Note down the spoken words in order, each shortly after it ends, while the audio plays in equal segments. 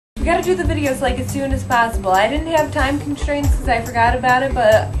We gotta do the videos like as soon as possible. I didn't have time constraints because I forgot about it,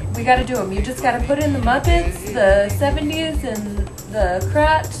 but we gotta do them. You just gotta put in the Muppets, the 70s, and the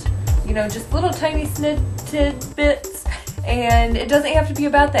crutch. You know, just little tiny tidbits. And it doesn't have to be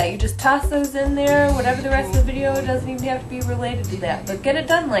about that. You just toss those in there. Whatever the rest of the video, it doesn't even have to be related to that. But get it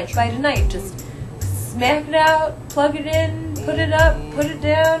done like by tonight. Just smack it out, plug it in, put it up, put it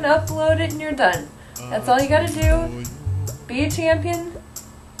down, upload it, and you're done. That's all you gotta do. Be a champion.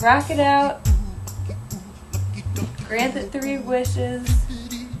 Rock it out. Grant it 3 wishes.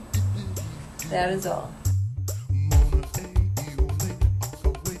 That is all.